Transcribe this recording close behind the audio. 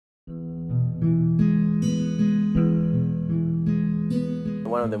One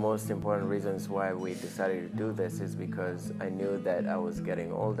of the most important reasons why we decided to do this is because I knew that I was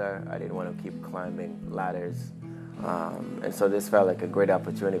getting older. I didn't want to keep climbing ladders. And so this felt like a great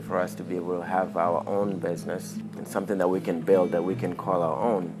opportunity for us to be able to have our own business and something that we can build, that we can call our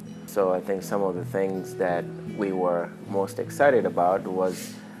own. So I think some of the things that we were most excited about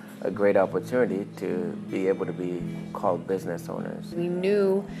was a great opportunity to be able to be called business owners. We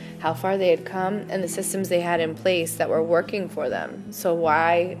knew how far they had come and the systems they had in place that were working for them. So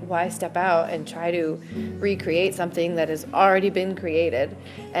why step out and try to recreate something that has already been created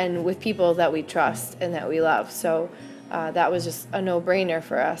and with people that we trust and that we love? So that was just a no-brainer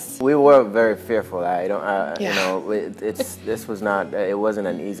for us. We were very fearful. This was not. It wasn't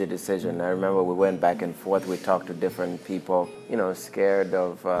an easy decision. I remember we went back and forth. We talked to different people. Scared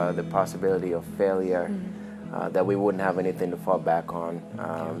of the possibility of failure, that we wouldn't have anything to fall back on.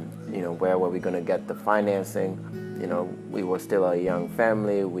 Where were we going to get the financing? We were still a young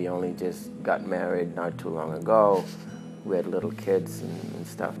family. We only just got married not too long ago. We had little kids and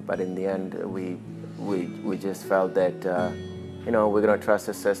stuff. But in the end, we just felt that, we're going to trust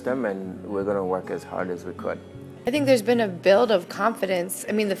the system and we're going to work as hard as we could. I think there's been a build of confidence.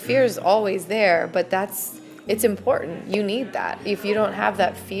 I mean, the fear is always there, but it's important. You need that. If you don't have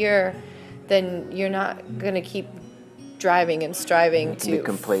that fear, then you're not going to keep driving and striving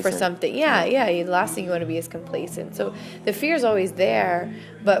for something. The last thing you want to be is complacent. So the fear is always there,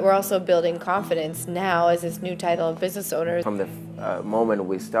 but we're also building confidence now as this new title of business owner. From the moment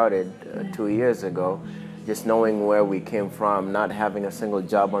we started 2 years ago, just knowing where we came from, not having a single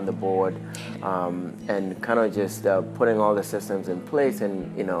job on the board, and kind of just putting all the systems in place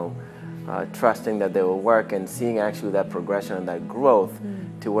and, trusting that they will work and seeing actually that progression and that growth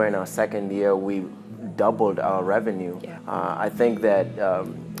to where in our second year we doubled our revenue. I think that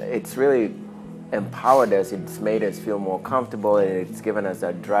it's really empowered us. It's made us feel more comfortable, and it's given us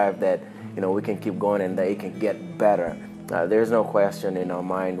that drive that we can keep going and that it can get better. There's no question in our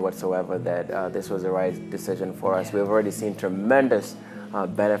mind whatsoever that this was the right decision for us. We've already seen tremendous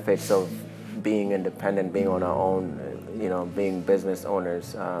benefits of being independent, being on our own, being business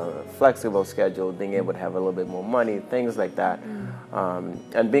owners, flexible schedule, being able to have a little bit more money, things like that,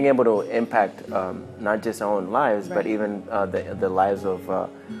 and being able to impact not just our own lives, but even the lives of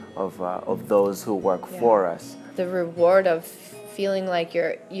those who work for us. The reward of feeling like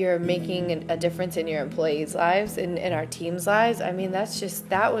you're making a difference in your employees' lives and in our team's lives. I mean,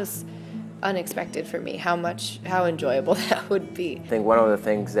 that was unexpected for me, how enjoyable that would be. I think one of the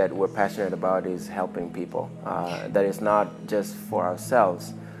things that we're passionate about is helping people. That is not just for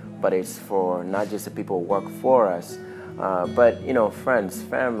ourselves, but it's for not just the people who work for us, but friends,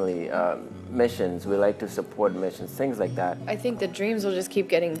 family, missions. We like to support missions, things like that. I think the dreams will just keep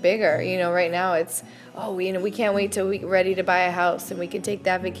getting bigger. Right now it's, we can't wait till we're ready to buy a house and we can take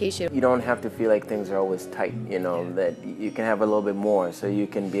that vacation. You don't have to feel like things are always tight, that you can have a little bit more, so you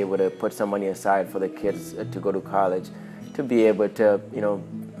can be able to put some money aside for the kids to go to college, to be able to,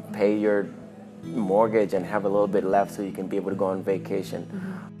 pay your mortgage and have a little bit left so you can be able to go on vacation.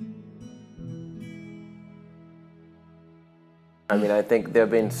 I mean, I think they've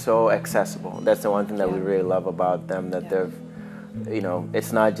been so accessible. That's the one thing that we really love about them, that they've,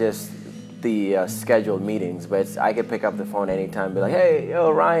 it's not just the scheduled meetings, but I could pick up the phone anytime and be like, hey,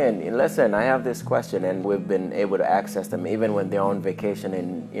 yo, Ryan, listen, I have this question, and we've been able to access them even when they're on vacation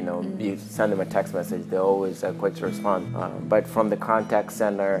and, you send them a text message, they're always quick to respond. But from the contact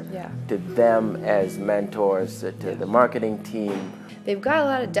center to them as mentors, to the marketing team. They've got a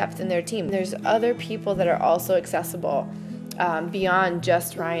lot of depth in their team. There's other people that are also accessible. Beyond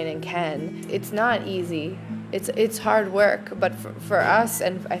just Ryan and Ken. It's not easy. It's hard work, but for us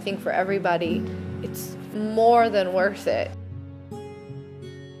and I think for everybody, it's more than worth it.